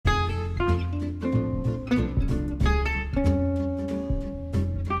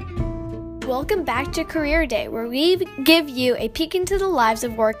welcome back to Career Day, where we give you a peek into the lives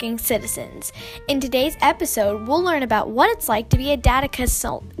of working citizens. In today's episode, we'll learn about what it's like to be a data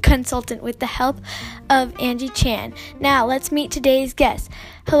consultant with the help of Angie Chan. Now, let's meet today's guest.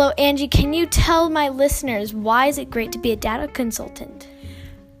 Hello, Angie. Can you tell my listeners why is it great to be a data consultant?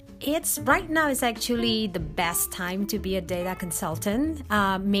 Right now is actually the best time to be a data consultant.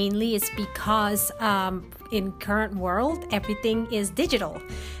 Mainly it's because in current world, everything is digital.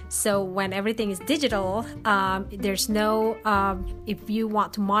 So when everything is digital, there's no, if you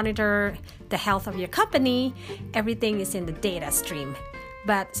want to monitor the health of your company, everything is in the data stream.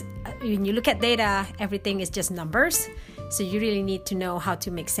 But when you look at data, everything is just numbers. So you really need to know how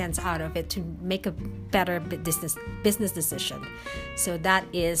to make sense out of it to make a better business decision. So that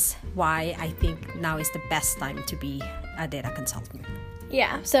is why I think now is the best time to be a data consultant.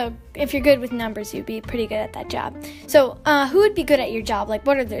 Yeah, so if you're good with numbers, you'd be pretty good at that job. So who would be good at your job? Like,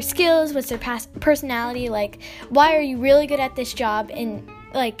 what are their skills? What's their personality? Like, why are you really good at this job? And,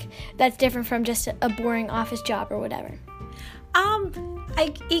 like, that's different from just a boring office job or whatever.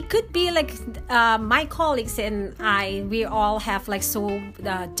 It could be like my colleagues and we all have like so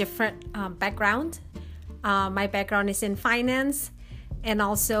different background. My background is in finance and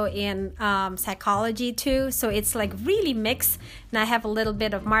also in psychology too. So it's like really mixed. And I have a little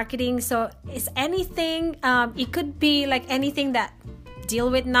bit of marketing. So it's anything, it could be like anything that deal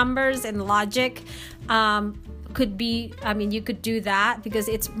with numbers and logic. Could be, you could do that because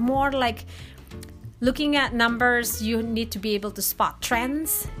it's more like looking at numbers, you need to be able to spot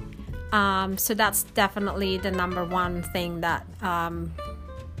trends. So that's definitely the number one thing that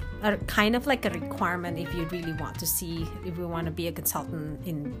are kind of like a requirement if you really want to see, if you want to be a consultant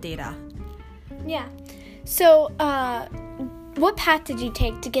in data. Yeah. So what path did you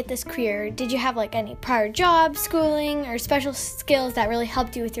take to get this career? Did you have like any prior job, schooling, or special skills that really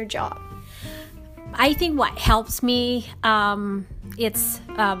helped you with your job? I think what helps me, it's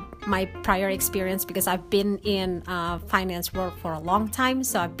my prior experience because I've been in finance work for a long time.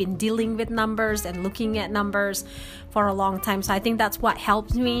 So I've been dealing with numbers and looking at numbers for a long time. So I think that's what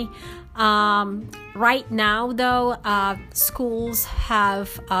helps me. Right now, though, schools have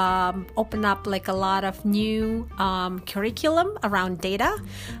opened up like a lot of new curriculum around data.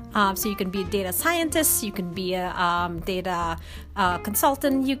 So you can be a data scientist, you can be a data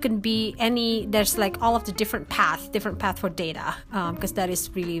consultant, you can be there's like all of the different path for data, because that is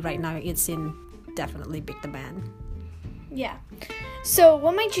really right now it's in definitely big demand. Yeah. So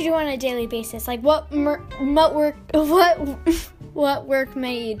what might you do on a daily basis? Like what work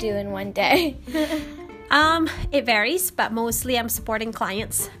may you do in one day? It varies, but mostly I'm supporting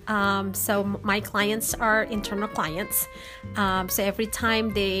clients. So my clients are internal clients. So every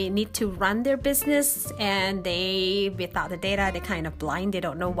time they need to run their business and without the data, they're kind of blind. They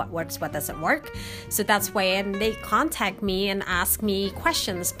don't know what works, what doesn't work. So that's when they contact me and ask me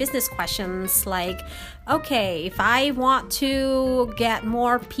questions, business questions like, okay, if I want to get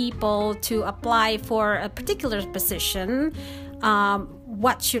more people to apply for a particular position,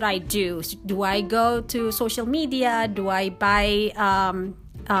 what should I do? Do I go to social media? Do I buy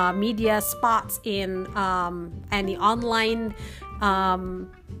media spots in any online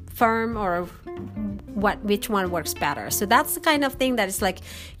firm, or which one works better? So that's the kind of thing that is like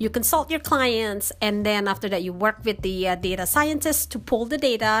you consult your clients, and then after that you work with the data scientists to pull the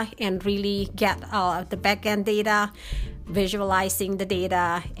data and really get the back-end data, visualizing the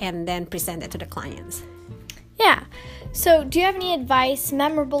data, and then present it to the clients. Yeah. So do you have any advice,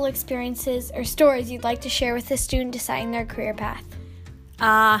 memorable experiences, or stories you'd like to share with a student deciding their career path?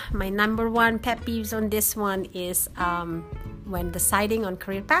 My number one pet peeves on this one is when deciding on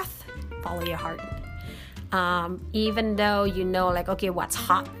career path, follow your heart. Even though you know like, okay, what's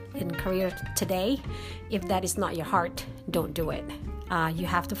hot in career today, if that is not your heart, don't do it. You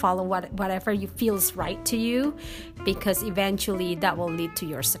have to follow whatever you feels right to you, because eventually that will lead to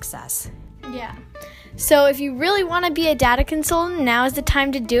your success. Yeah. So if you really want to be a data consultant, now is the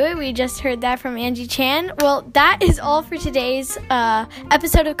time to do it. We just heard that from Angie Chan. Well, that is all for today's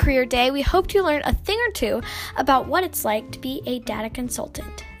episode of Career Day. We hope you learned a thing or two about what it's like to be a data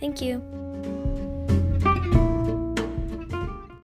consultant. Thank you.